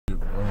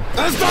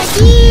That's not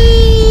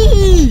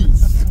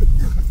cheese!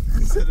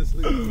 He said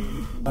asleep.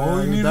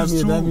 Oh, you need us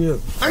too.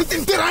 I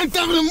think that I ain't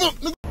dabbing him up,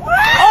 nigga.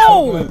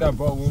 Oh! Like that,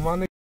 bro. When my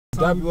nigga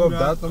dab you up,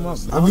 dab them up.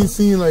 I been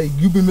seeing like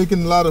you been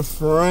making a lot of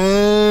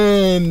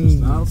friends.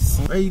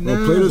 Hey,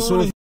 now play the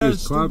song. I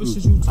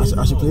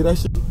should play that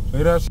shit.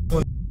 Play that shit.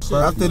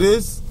 After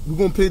this, we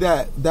gonna play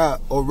that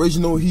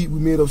original heat we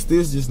made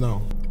upstairs just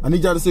now. I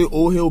need y'all to say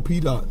 "Oh Hail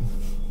P-Dot."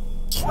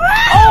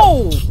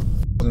 Oh!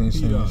 I ain't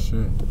saying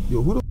shit.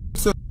 Yo, who the f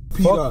said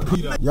P-Dot?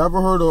 Y'all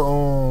ever heard of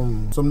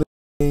some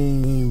nigga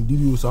named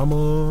DD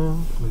Osama?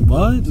 Like,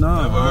 what?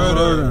 Nah, never heard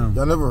of him.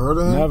 Y'all never heard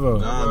of him? Never.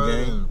 Nah,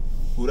 gang.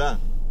 Who that?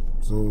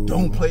 So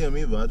don't play him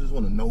either. I just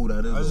want to know who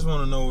that is. I just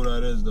want to know who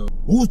that is, though.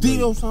 Who's DD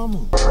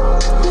Osama?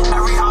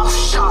 Every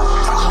house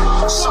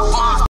shot, suck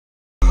my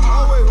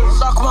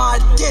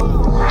dick.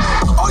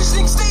 All these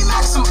niggas stay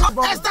maximum.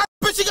 That's that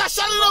bitch he got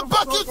shot in the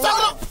butt. You talking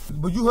about?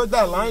 But you heard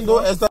that line though?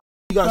 As that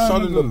he got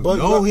shot in the butt.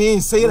 No, he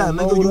ain't say that,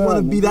 nigga. You want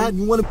to be that?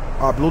 You want to?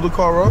 Alright, blow the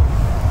car up.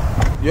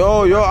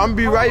 Yo, I'm gonna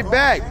be right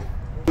back.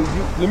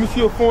 Let me see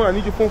your phone. I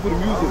need your phone for the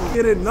music.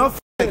 Get enough.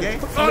 Okay.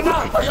 Oh no,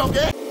 are you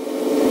okay?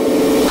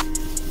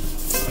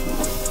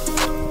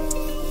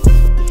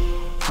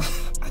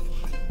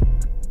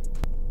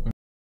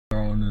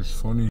 It's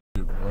funny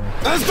shit, bro.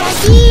 That's not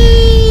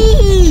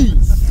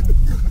cheese!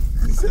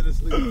 He said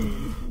asleep.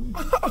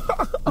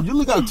 You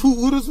look got 2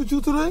 Udas with you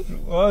today?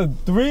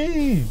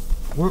 3.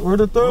 Where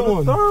the third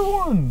one? Third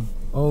one.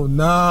 Oh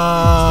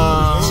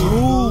nah. 2.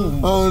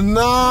 Oh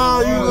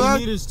nah. You All like?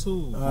 you need is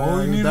 2.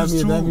 All you need is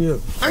 2. Dab me up.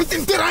 I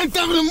think that I ain't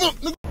dabbing him up,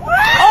 nigga.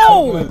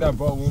 Oh! Like that,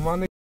 bro. When my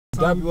nigga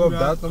dab you up,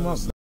 dab them up.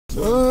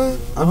 What?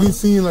 I been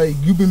seeing like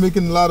you been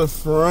making a lot of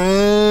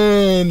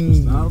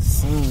friends.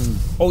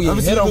 Oh yeah,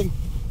 hit him.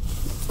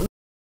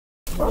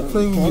 Stop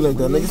playing with me like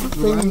that, nigga. Stop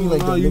playing with me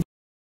like that, nigga.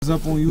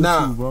 Up on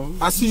YouTube, bro.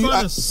 I see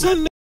you.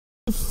 Send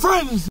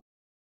friends.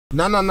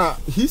 Nah.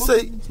 He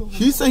say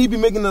he be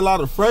making a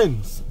lot of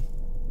friends.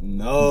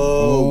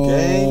 No,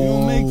 gang.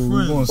 You make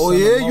friends. Oh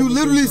yeah, you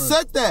literally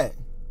said that.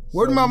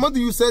 Word to my mother,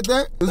 you said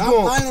that.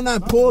 Stop lying on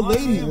that poor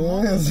lady.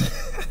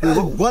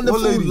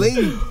 Wonderful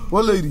lady.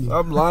 What lady?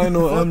 I'm lying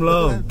on M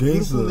Love.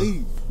 Gangster.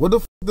 What the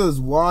f does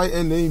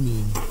YNA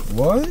mean?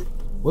 What?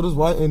 What does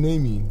YNA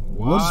mean?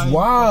 What's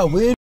Y?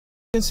 Where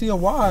didn't see a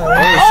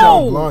Y?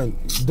 Oh, I'm blind.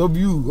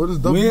 W. What is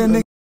W? Where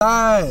nigga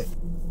died?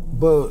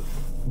 But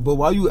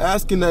why you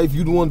asking that if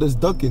you the one that's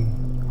ducking?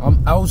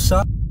 I'm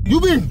outside. You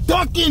been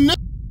ducking,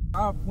 nigga.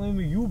 Stop playing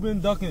me. You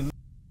been ducking.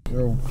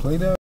 Yo, play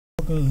that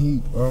fucking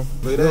heat, bro.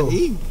 Play that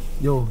heat.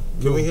 Yo,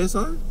 can we hear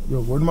something?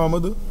 Yo, word to my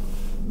mother.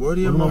 Word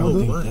to your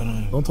mother.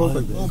 Don't talk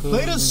like that.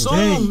 Play the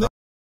song.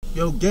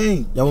 Yo,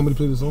 gang. Y'all want me to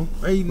play the song?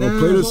 Right now.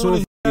 Play the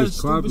song. I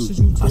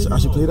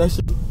should play that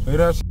shit. Play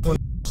that shit.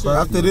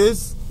 After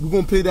this, we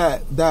gonna play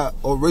that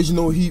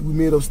original heat we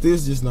made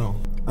upstairs just now.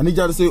 I need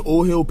y'all to say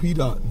 "Oh Hail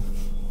P-Dot."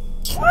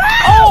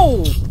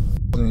 Oh!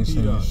 I ain't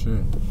saying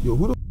shit. Yo,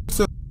 who the f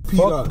said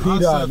P-Dot?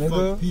 P-Dot,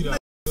 nigga.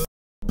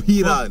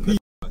 P-Dot. Nigga.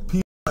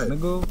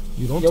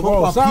 You don't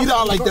talk about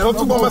P-Dot like that. Don't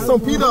talk about my son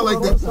P-Dot like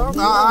that. Stop.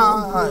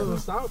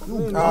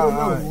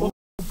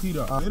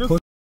 P-Dot.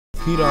 Put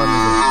P-Dot,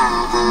 nigga.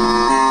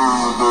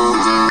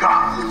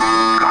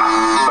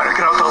 Better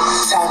get out though.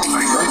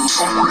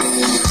 Better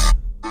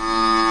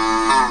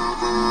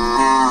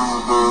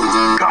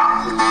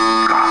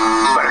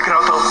get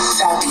out though.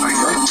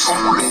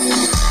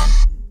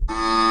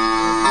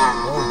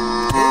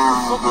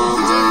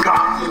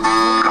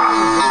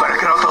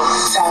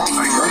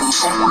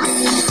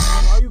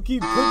 Why you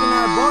keep clicking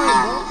that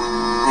button, bro?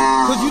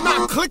 Cause you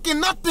not clicking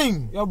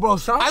nothing. Yo, bro,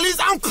 stop. At least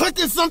I'm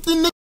clicking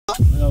something,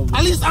 nigga.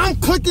 At least I'm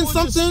clicking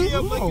something.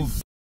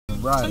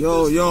 Right.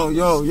 Yo. You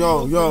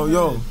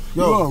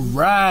a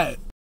rat.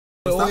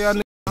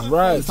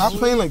 Right. Stop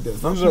playing like that.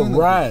 Stop You're playing a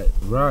like rat.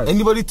 Right.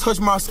 Anybody touch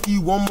my ski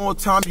one more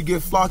time, you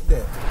get flocked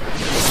at.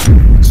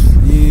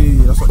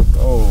 Yeah, that's like,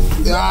 oh.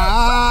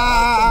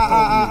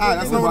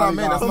 That's not what I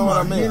meant. That's not what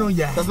I meant.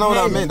 That's not what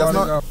I meant. That's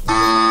not.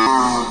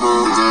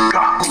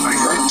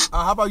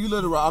 How about you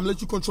let it rock? I'm gonna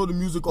let you control the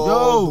music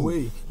all the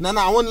way. Nah,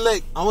 I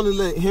wanna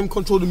let him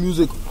control the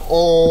music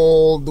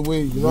all the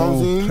way. You know what I'm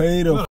saying?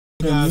 Play the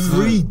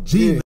free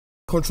G. Yeah.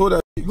 Control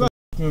that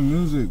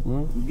music,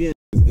 bro. You getting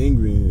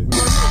angry in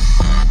here.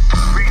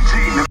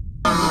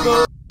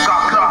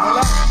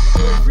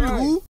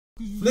 Who?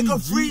 Nigga,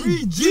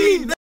 free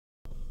G.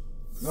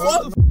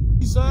 What?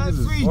 Free G.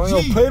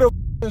 Yo, play the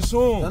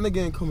song. That nigga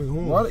ain't coming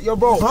home. What? Yo,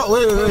 bro. Wait.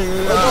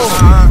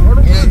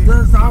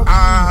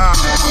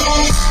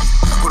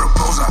 Put a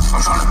bros out,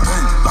 I'm trying to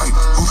bend. Like,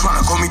 who's trying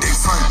to call me they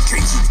friend?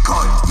 KG,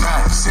 God,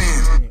 Mad,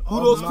 Sam. Who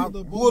are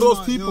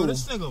those people?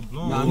 This nigga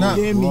blown. Nah.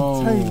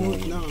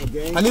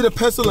 I need a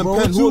pencil and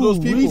pen. Who are those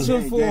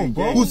people?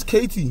 Bro? Who's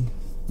Katie?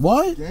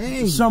 What?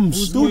 Some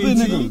stupid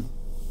nigga.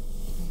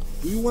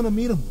 Do you want to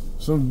meet him?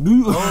 Some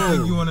dude. I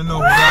think you want to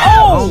know.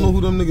 I don't know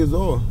who them niggas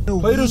are.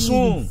 Play the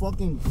song.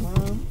 Fucking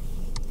clown.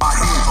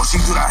 Oh, she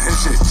do that hip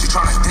shit. She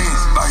tryna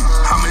dance. Like,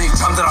 How many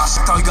times did I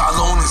tell you got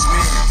alone as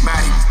me?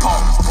 Maddie, Paul,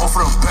 both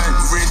of them bent.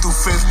 Ran through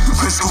 5th,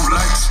 pitch through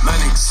legs.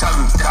 Lennox,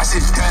 7th, that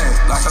shit dead.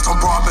 Like that's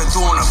what bro, I've been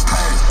doing a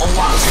pen. Oh,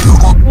 wow,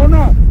 Oh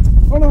no!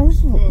 Oh no,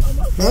 what's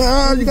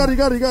up? You got it.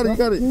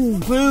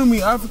 Play with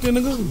me, African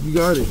nigga. You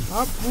got it.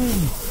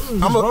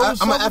 I'm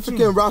an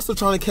African roster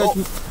trying to catch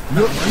me.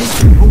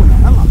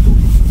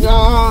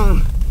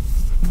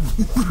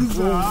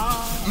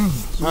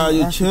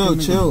 Alright, chill.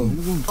 Duty low,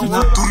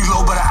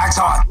 better act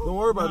hard. Don't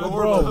worry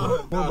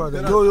about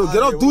it. Yo,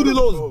 get off duty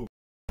lows.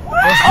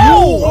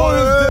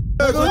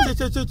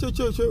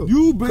 Chill.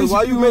 You basically.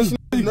 Why you mentioning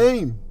his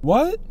name?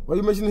 What? Why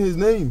you mentioning his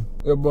name?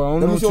 Yeah, bro, I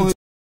don't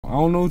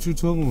know what you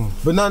talking about.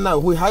 But nah,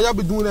 wait, how y'all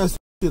be doing that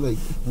shit like?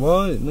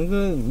 What,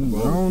 nigga?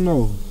 I don't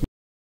know.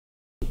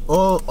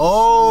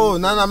 Oh,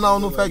 nah, I'm not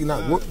on no fact.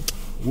 Nah,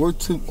 word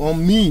to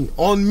on me.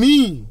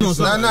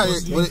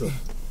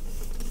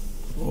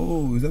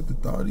 Oh, is that the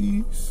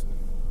thotties?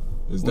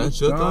 Is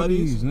that your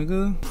thotties?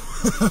 Nigga?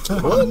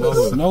 What?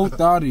 No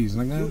thotties,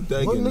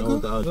 nigga. What,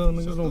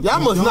 nigga? Y'all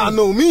must not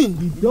know me.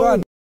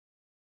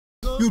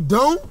 You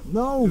don't?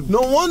 No.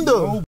 No wonder.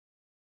 No.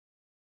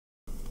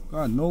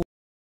 God, no.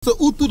 So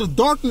oot through the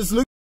darkness,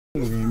 nigga.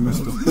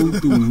 Mr.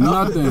 Food through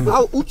nothing.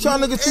 I'll oot y'all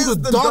nigga through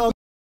the darkness.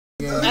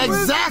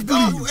 Exactly.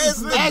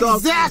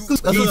 That's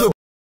what your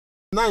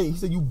nine. He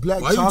said you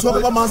black. Why you talking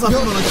about myself?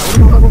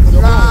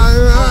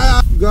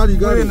 You got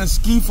it. In a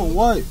ski for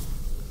what?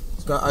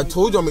 I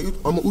told you I'm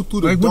gonna oot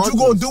through the darkness. What you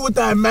gonna do with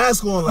that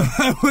mask on? Like,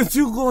 what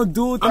you gonna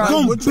do with that?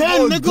 I'm gonna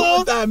bend, nigga.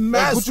 With that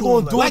mask what you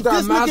gonna do like with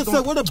this that nigga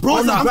said, what the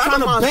bros? I'm trying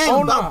to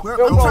bend. I'm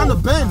trying to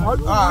bend. Where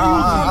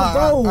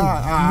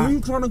you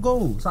trying to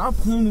go? Stop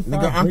cleaning.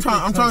 Nigga, I'm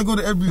trying to go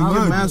to every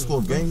hood. Mask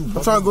off, gang.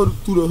 I'm trying to go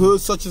through the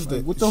hood such as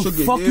the what the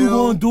Sugar fuck Hill. You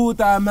gonna do with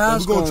that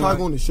mask? We're gonna try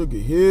going to Sugar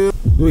Hill.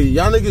 Wait,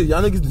 y'all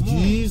niggas the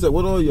G's? Like,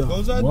 what are y'all?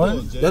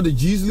 What? Y'all the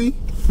G's-ly?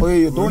 Oh yeah,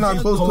 your door not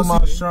close. Pull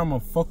my shirt, I'ma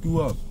fuck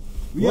you up.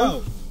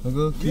 What?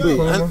 Nigga,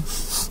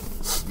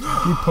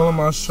 keep pulling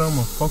my shirt,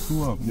 I'ma fuck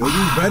you up. Yo,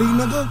 you ready,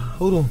 nigga?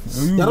 Hold on.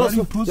 Y'all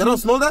don't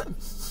smell that?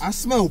 I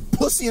smell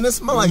pussy and it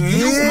smell like you.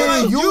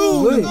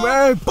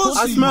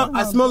 Pussy.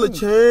 I smell a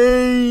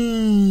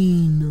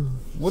chain.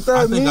 What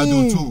that mean? I think I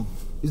do too.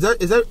 Is that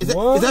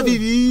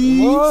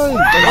VV?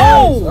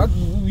 Oh!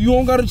 You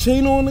don't got a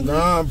chain on, nigga?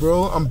 Nah,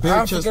 bro, I'm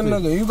bare chested.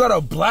 Nigga, you got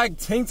a black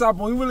tank top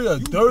on. You really a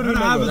dirty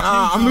nigga.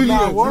 Nah, I'm really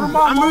a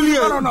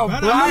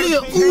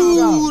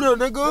ooder,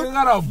 nigga. You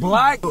got a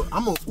black.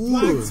 I'm a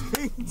ooder.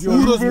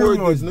 Ooder's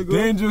worthless, nigga.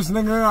 Dangerous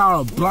nigga.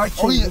 Got a black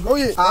chain. Oh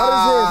yeah.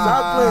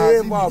 Stop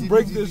playing while I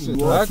break this shit.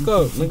 Back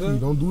up, nigga.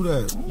 Don't do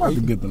that. I'm about to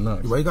get the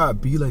nuts. Why you gotta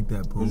be like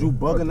that, bro? You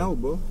bugging out,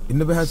 bro. It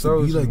never has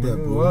to be like that,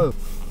 bro.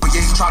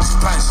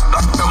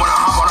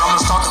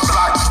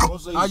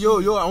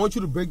 Yo, I want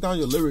you to break down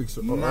your lyrics,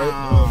 alright?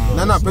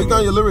 Nah, break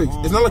down your lyrics.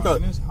 It's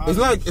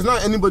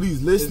not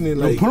anybody's listening.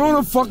 Like, put on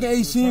a fucking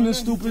AC in this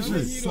stupid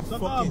shit.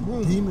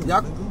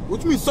 What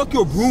you mean, suck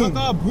your broom?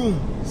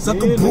 Suck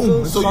a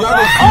broom. So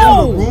y'all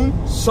don't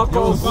broom? Suck a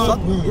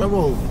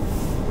broom.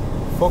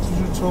 Fuck what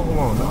you talking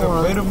about?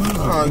 Play the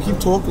music. Keep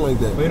talking like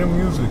that. Play the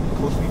music,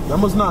 pussy. Y'all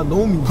must not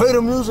know me. Play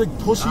the music,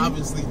 pussy.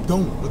 Obviously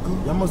don't,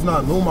 nigga. Y'all must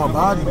not know my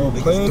body.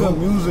 Play the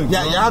music.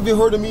 Yeah, y'all haven't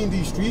heard of me in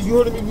these streets. You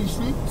heard of me in these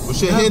streets?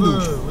 What's your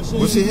handle?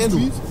 What's your handle?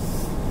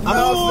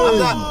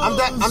 I'm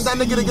that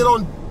nigga to get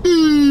on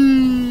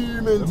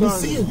demon. Let me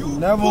see it.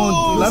 Let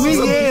me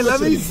see it.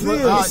 Let me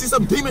see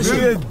some demon shit.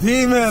 You're a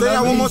demon. Say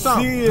that one more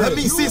time. Let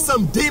me see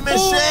some demon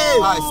shit.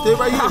 Alright, stay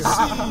right here.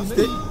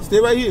 Stay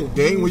right here.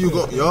 Gang, where you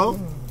go? Yo,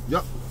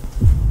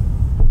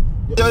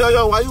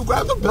 why you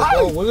grab the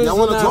bag? Y'all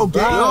wanna talk?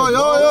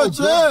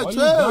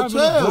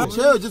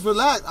 Chill, just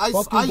relax. Ice.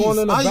 The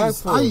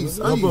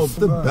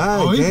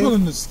bag, oh, he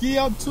pulling the ski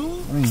up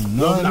too?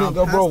 No,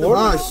 nigga,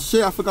 bro.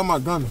 Shit, I forgot my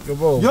gun.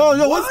 Yo,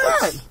 what's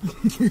that?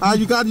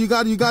 You got it.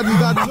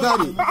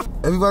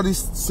 Everybody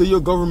say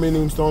your government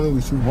name starting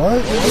with you.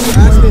 What?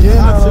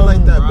 Shit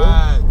like that,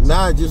 bro.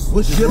 Nah, just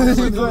what's your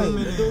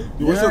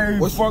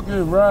What's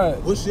fucking right?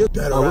 What's your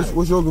dead or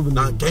what's your government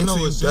name? Gangster,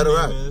 you dead or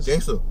right?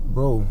 Gangster.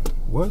 Bro,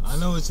 what? I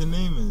know what your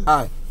name is.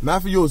 Alright,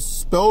 Matthew,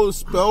 spell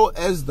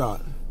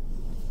Sdot.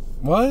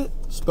 What?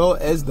 Spell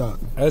Sdot.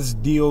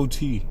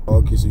 S-D-O-T.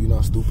 Okay, so you're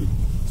not stupid.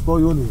 Spell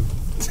your name.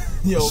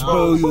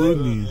 Spell your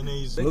name.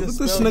 Look at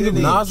this nigga.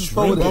 Nah,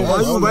 spell it.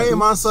 Why you writing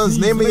my son's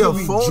name in your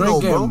phone, though,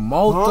 bro?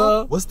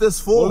 Malta. What's this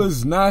for? All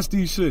this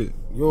nasty shit.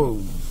 Yo,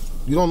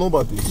 you don't know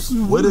about this.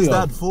 What is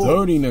that for?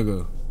 Dirty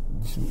nigga.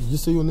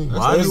 Just say your name.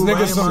 Why this you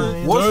nigga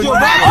some? What's your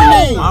rapper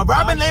name? My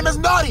rapper name is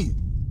Naughty.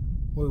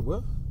 Wait,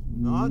 what?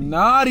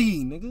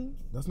 Naughty, nigga.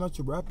 That's not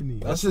your rapper name.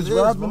 That's his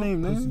rapper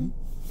name, nigga.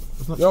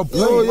 Yo,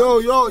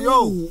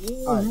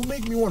 You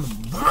make me want to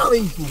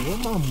violate you. Where's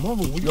my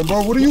mother? Yo,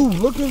 bro, what are you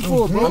looking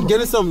for, bro? I'm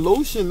getting some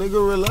lotion, nigga.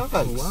 Relax.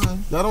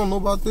 Y'all don't know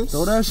about this?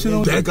 Throw that shit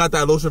on. Dad got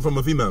that lotion from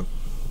a female.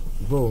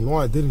 Bro, no,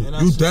 I didn't.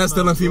 You dad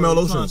stealing female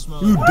lotion.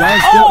 You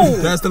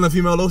dad stealing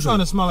female lotion. Trying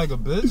to smell like a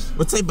bitch.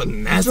 What type of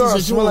nasty shit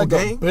you smell like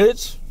gang? a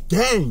bitch?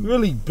 Gang.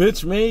 Really,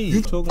 bitch, man.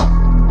 You talking?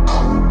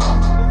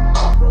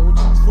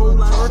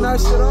 Turn that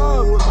shit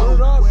up. Turn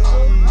it up.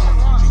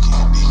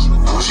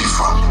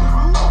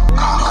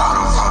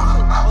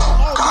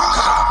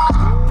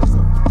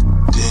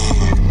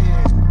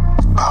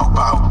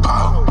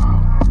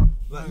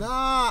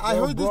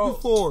 heard this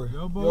before.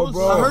 Yo, bro.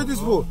 I heard this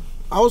before.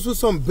 I was with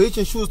some bitch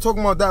and she was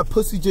talking about that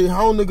pussy J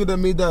Hound nigga that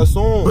made that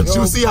song. But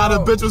you see how the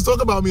bitch was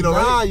talking about me though,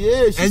 right? Nah,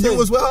 yeah. She and said, you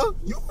was with her?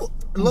 You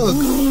look.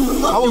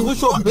 I was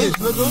with your bitch,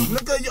 nigga.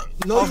 Nigga,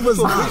 no, you was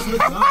not.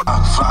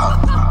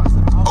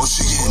 Oh,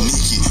 she getting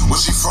sneaky.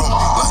 Where she from?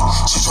 Like,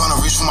 she tryna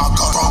reach for my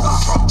gun.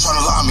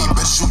 Tryna lie me,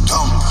 bitch, you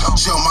dumb.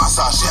 She on my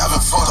side, she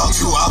having fun. Talk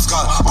you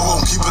outside, but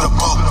won't keep it a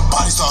buck.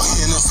 Body start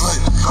hitting the slit.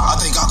 I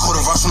think I caught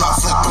a rush when I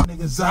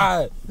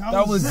flipped.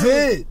 That was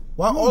it.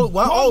 Why all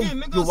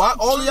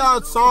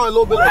y'all sound a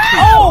little bit like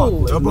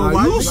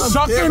why you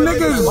sucking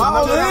niggas?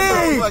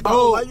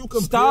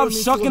 Stop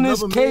sucking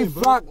this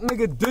K-Flock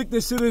nigga dick.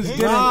 This shit is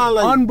getting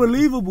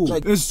unbelievable.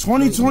 It's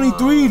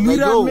 2023. Leave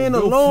that man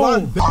alone.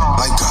 Like,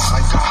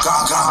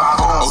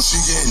 oh, she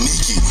getting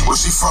sneaky. Where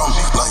she from?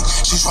 Like,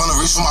 she tryna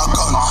reach for my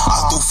gun.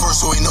 I threw first,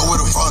 so ain't know where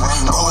to run.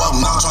 Roll up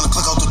now, tryna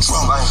click out the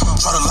drum.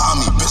 Try to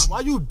lie me, bitch. Why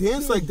you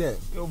dance like that?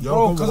 Yo,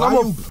 cause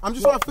I'm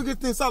just trying to figure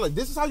things out. Like,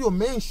 this is how your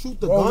man shoot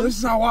the gun. This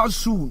is how I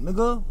shoot,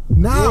 nigga.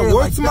 Nah, yeah,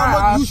 work like to my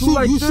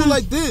mother. You shoot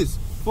like this.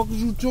 Fuck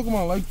is you talking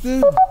about like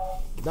this?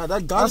 Nah,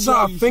 that's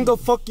how I finger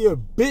fuck your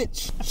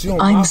bitch. She on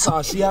my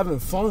side, she having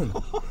fun.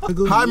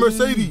 Hi,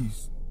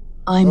 Mercedes.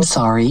 I'm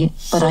sorry,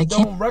 but I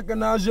can't. Don't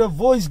recognize your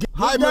voice.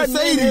 Hi,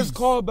 Mercedes.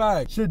 Call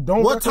back. Shit,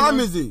 don't. What time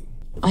is it?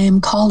 I am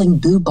calling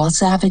Boo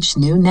Savage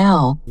New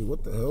now.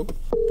 What the hell?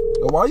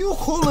 Yo, why you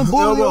calling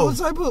Boo? Yo, what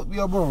type of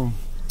bro?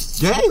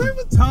 Gang.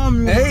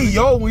 Hey,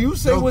 yo, when you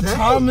say what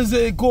time is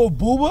it called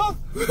Booba?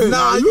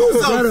 Nah,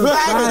 you some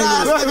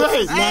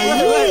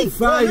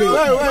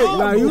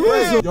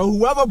faggot. Yo,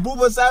 whoever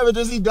Booba Savage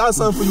is, he got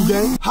something for you,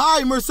 gang.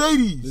 Hi,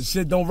 Mercedes. This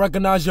shit don't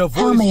recognize your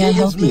voice. How may I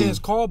help Give this you? man's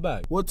call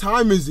back. What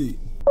time is it?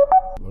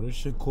 Bro, this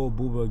shit called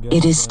Booba again.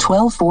 It is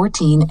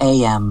 12:14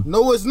 a.m.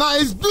 No, it's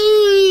not. It's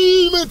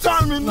demon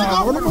timing,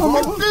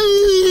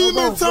 nigga.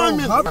 Demon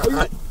timing.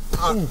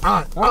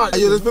 Alright,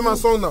 yeah, let's play my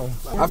song now.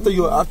 After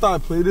I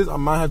play this, I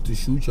might have to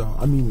shoot y'all.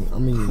 I mean,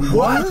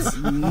 what?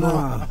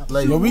 Nah.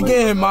 Like, yo, we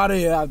get him out of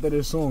here after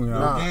this song, y'all.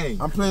 Nah,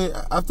 I'm playing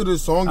after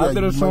this song.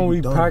 After the song,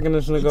 we packing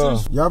this nigga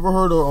up. Y'all ever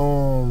heard of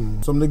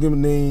some nigga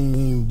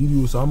named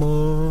DD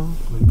Osama?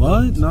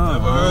 What? Nah,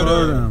 never heard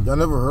of him. Y'all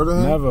never heard of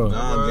him? Never.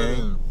 Nah,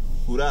 gang.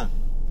 Who that?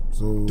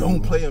 So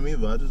don't play him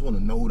either. I just want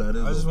to know who that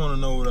is. I just want to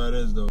know who that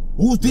is, though.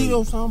 Who's DD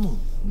Osama?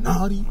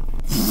 Naughty.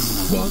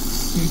 Fuck.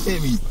 You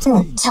hit me.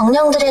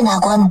 정령들의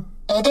낙원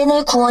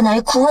에덴을 구원할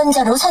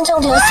구원자로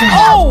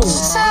선정되었습니다.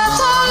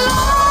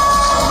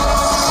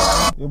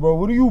 Yo, bro,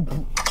 what are you?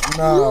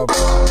 Nah.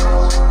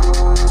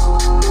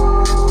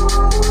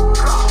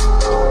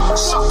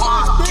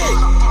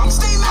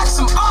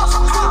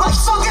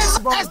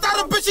 That's not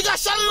a bitch. He got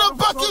shot in the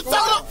bucket.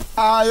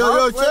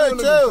 Yo, chill.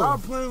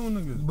 Stop playing with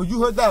niggas. But you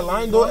heard that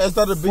line though? That's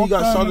not a bitch. He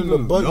got shot in the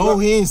butt. No,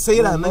 he ain't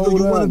say that, nigga.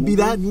 You wanna be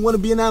that? You wanna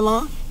be in that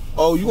line?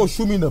 Oh, you gonna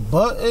shoot me in the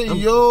butt? Hey,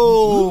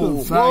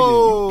 yo.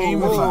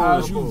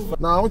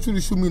 Nah, I want you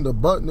to shoot me in the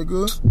butt,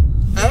 nigga.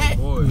 Hey,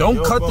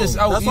 don't cut this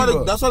out. That's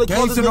why they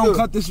call this nigga.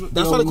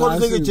 That's why they call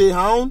this nigga J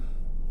Hound.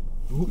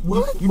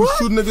 What? You be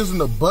shooting niggas in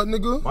the butt,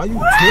 nigga? Why you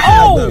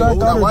talking like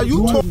that? Why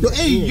you talking?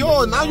 Hey,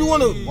 yo, now you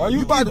wanna? Why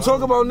you about to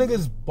talk about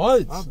niggas'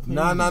 butts?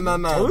 Nah.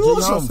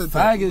 You some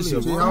faggot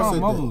shit. J Hound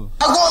said that. I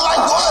go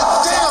like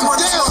what? Damn.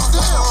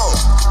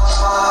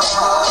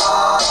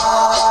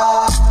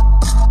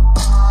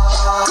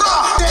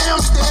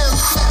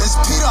 It's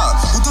Peter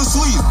with the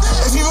sweet.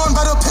 If you run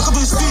better, pick up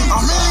his feet.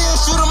 I'm really a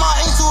shooter,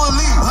 I ain't too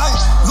elite. Like,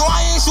 no,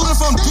 I ain't shooting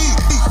from deep.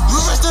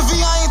 You rest the V,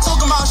 I ain't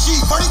talking about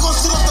sheep. But he gon'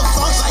 shoot up the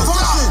front like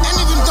function. Ain't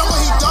even done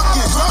what he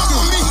ducking.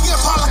 For me, he get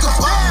popped like a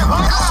buck.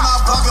 I'm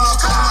not bugging, I'm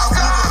talking about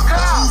Rubi.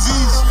 2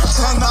 V's,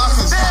 10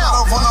 knockers. I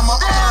don't run on my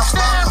own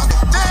spot.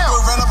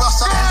 Ran up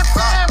outside.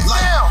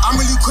 Like, I'm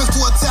really quick to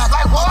attack.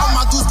 All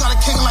my dudes got a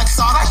king like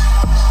Sonic.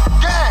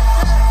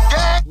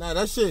 Nah,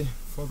 that shit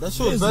was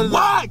better than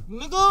whack,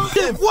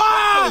 nigga.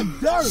 Whack.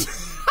 Dirt.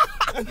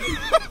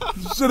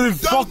 Shit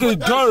is fucking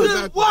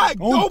dirt.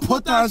 Don't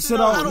put that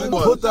shit out.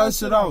 Nigga, put that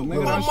shit out.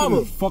 Nigga, that shit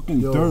is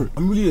fucking dirt.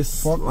 I'm really a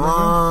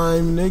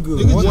slime,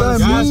 nigga. What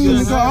that mean,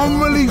 nigga?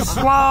 I'm really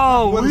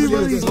slime. We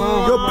really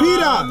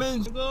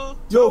slime.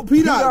 Yo,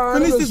 Peter,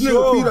 finish this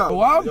nigga, Peter.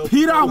 Why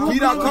Peter coming?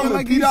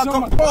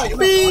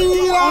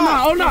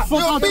 Oh, no.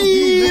 Yo,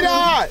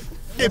 Peter.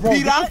 Hey,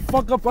 Peter.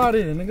 Fuck up out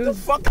of here, nigga. The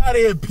fuck out of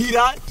here,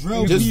 Peter.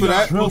 Just for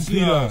that? Drill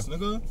Peter.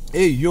 Nigga.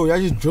 Hey, yo, y'all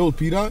just drilled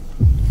Peter?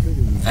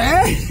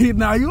 Hey,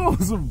 now you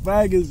on some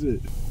faggot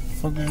shit.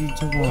 Fuck are you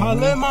talking about? I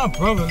let my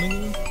brother,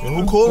 nigga.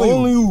 Who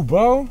calling you,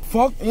 bro?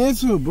 Fuck,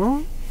 answer,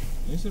 bro.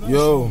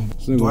 Yo,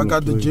 do I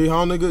got the J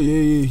Hound nigga?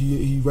 Yeah,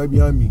 he right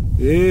behind me.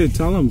 Yeah,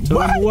 tell him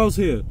who else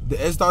here. The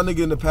Sdot nigga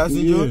in the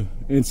passenger. Yeah.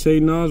 And say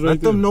Nas right Let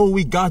them know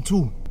we got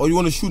to. Oh, you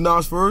want to shoot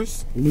Nas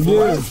first?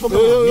 Yeah. But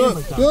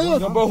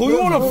who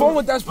you on the phone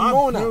with that's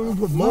promoting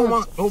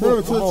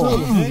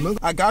that?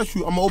 I got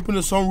you. I'm gonna open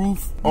the sunroof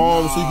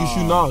so you can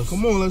shoot Nas.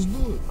 Come on, let's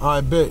do it.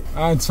 I bet.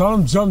 Alright, tell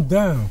him jump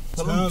down.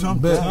 Tell him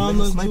jump Bet. down.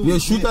 Yeah,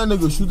 shoot that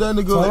nigga.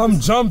 Tell him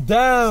jump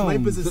down.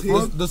 Snipers is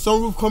here. The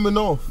sunroof coming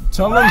off.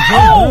 Tell him jump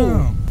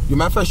down. Your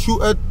matter of fact, shoot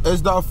at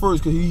Sdot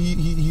first, cause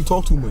he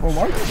talk too much. Oh,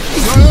 what?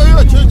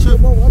 Yo, chill.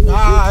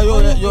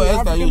 Yo,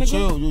 Sdot, yo,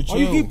 chill. Oh,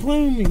 you keep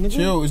playing me, nigga.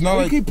 Chill. It's not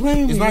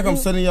like I'm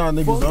setting y'all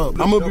niggas up.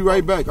 I'm gonna be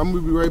right back. Like,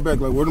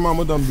 word of my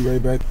mother, I'm gonna be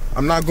right back.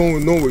 I'm not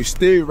going nowhere.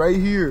 Stay right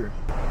here.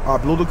 I'll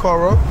blow the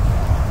car up.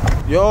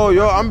 Yo,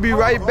 I'm gonna be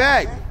right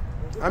back.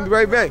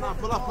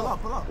 Pull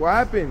up. What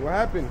happened?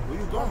 Where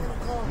you going?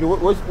 Yo,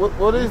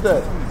 what is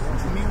that?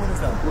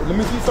 Let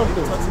me see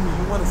something. Talk to me.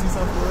 You want to see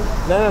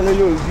something? Nah,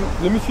 yo,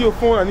 let me see your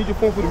phone. I need your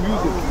phone for the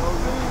music.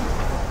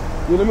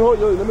 Yo, let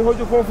me hold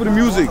your phone for the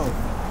music.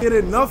 Get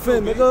it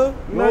nothing, nigga.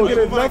 You not get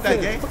it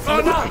nothing.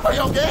 Oh no,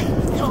 you okay?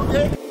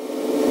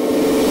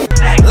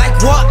 Like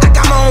what? I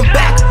got my own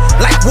back.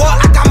 Like what?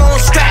 I got my own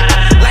strap.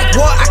 Like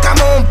what? I got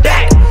my own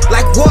back.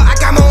 Like what? I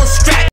got my own strap.